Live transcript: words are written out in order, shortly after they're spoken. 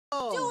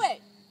Do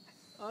it.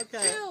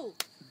 Okay. Chew.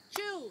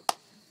 Chew.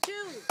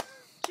 Chew.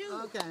 Chew.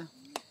 Okay.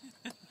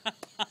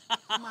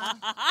 Come on.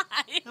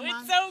 Come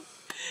on.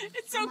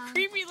 It's so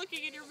creepy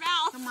looking in your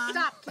mouth. Come on.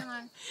 Stop, come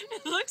on.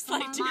 It looks Come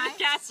like on, tuna Mai.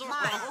 casserole.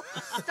 Mai.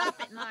 Stop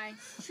it, Mai.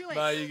 Chew it.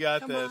 Ma, you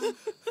got Come this. on.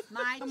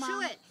 Mai, Come chew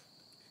on. it.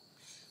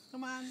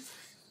 Come on.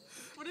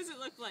 What does it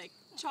look like?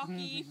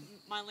 Chalky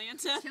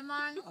Mylanta? Come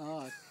on.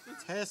 Oh,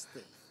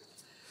 tasty.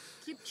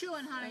 Keep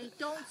chewing, honey.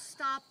 Don't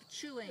stop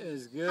chewing.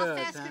 It's good. How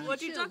fast huh? can you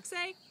What'd your chew? duck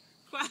say?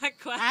 Quack, quack,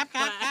 Quack, quack.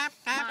 quack, quack,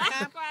 quack,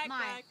 quack. Quack, Mai,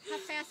 quack. how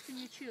fast can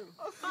you chew?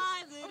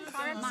 5 little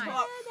birds Mai. flying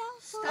out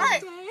for Stop.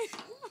 a day.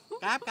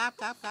 Gap, gap,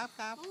 gap, gap,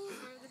 gap. Over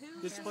the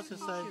hills You're supposed to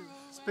and say, far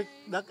speak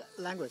away. duck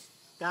language.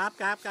 Gap,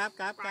 gap, gap,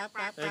 gap, gap,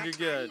 gap, And you're gap.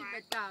 good.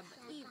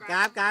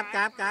 Gap, gap,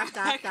 gap, gap,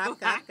 gap, gap,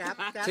 gap,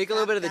 gap, gap. Take a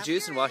little bit of the gap,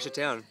 juice and wash it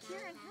down.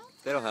 Karen,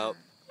 help. That'll help.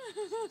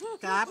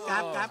 Gap,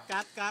 gap, gap,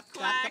 gap, gap,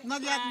 Quack, gap.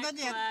 Not yet, not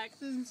yet. quack,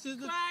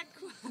 Quack, quack,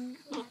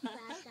 quack.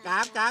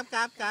 Gap, gap,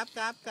 gap, gap,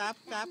 gap, gap,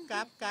 gap,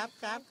 gap, gap,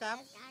 gap, gap.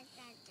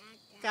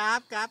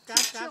 Gap, gap, gap,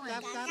 gap,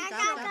 gap, gap,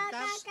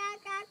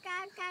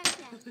 gap, gap,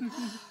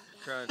 gap.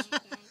 Crunch.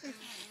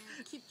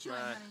 Keep chewing,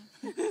 Mai.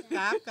 honey.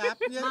 Gap, gap.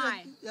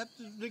 Mai. You have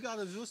to drink all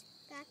the juice.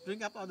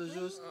 Drink up all the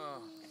juice.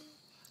 Oh.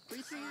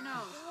 Breathe through your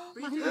nose.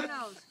 Breathe through your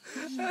nose.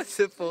 That's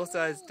a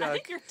full-size I duck.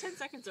 think your 10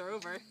 seconds are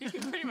over. You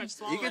can pretty much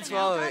swallow You can it.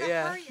 swallow Gotta it,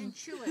 yeah. hurry and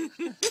chew it.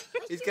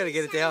 He's got to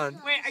get it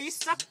down. Wait, are you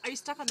stuck? Are you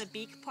stuck on the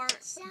beak part?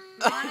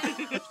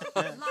 Lonnie.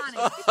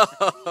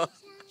 Lonnie.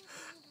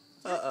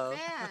 Uh-oh.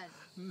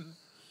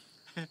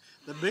 Bad.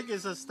 The big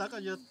is stuck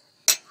on your.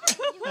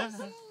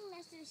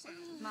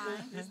 Mai.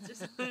 It's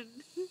just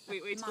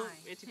wait till Mai.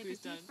 who's Take a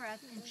done. deep breath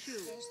and chew.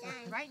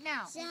 Right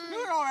now.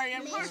 You're already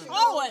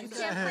swallowing. You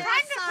can't play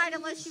outside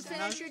unless you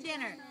finish your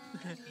dinner.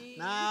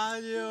 Now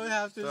you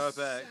have to. Throw it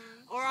back.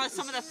 Or are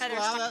some of the feathers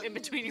swallow- stuck in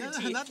between your No,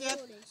 teeth? not yet.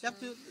 You have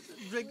to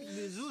drink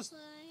the juice.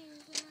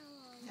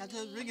 You have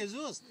to drink the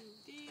juice.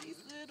 These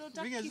little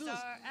Drink a duckies juice.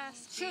 are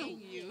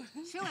asking you.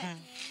 Chew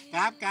it.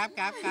 Gap, gap,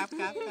 gap, gap,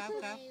 gap, gap,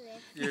 gap.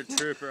 You're a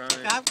trooper,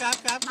 honey. Gap,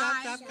 gap, gap,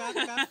 gap, gap, gap,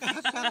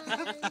 gap,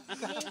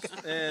 gap,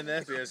 gap. And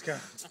that beer's gone.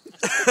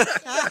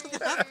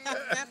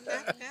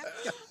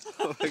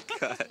 Oh my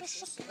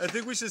gosh. I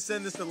think we should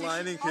send this to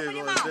Lining Open Kugel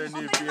your as mouth. their new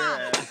Open your beer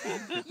mouth.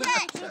 ad.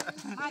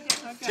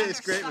 Yay!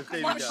 Tastes great with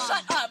baby duck.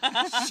 Shut up!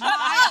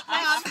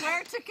 I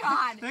swear to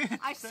God,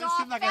 I saw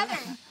seems like a-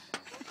 feathers.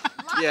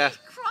 Yeah.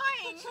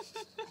 Crying.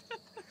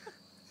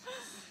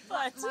 But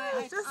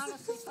I just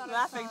honestly thought I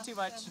laughing saw- too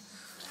much.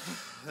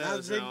 That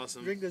was drink,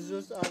 awesome. Drink the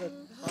juice out of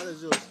the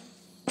juice.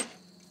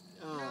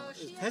 Oh, No, it's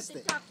she has the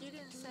tasty. duck. You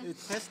didn't say.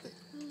 It's tasty.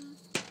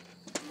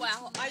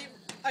 Wow, I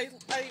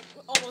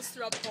almost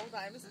threw up the whole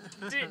time.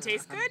 Did it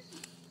taste good?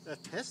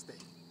 It's tasty.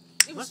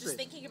 It was Must just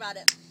be. thinking about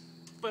it.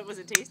 But was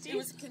it tasty? It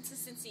was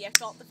consistency. I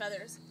felt the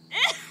feathers.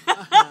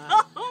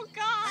 Oh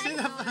God! See I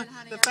know it,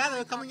 honey. the I feather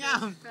really coming thought out.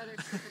 there was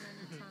feathers sticking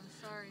in your tongue.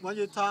 Sorry. When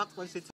you talk, when she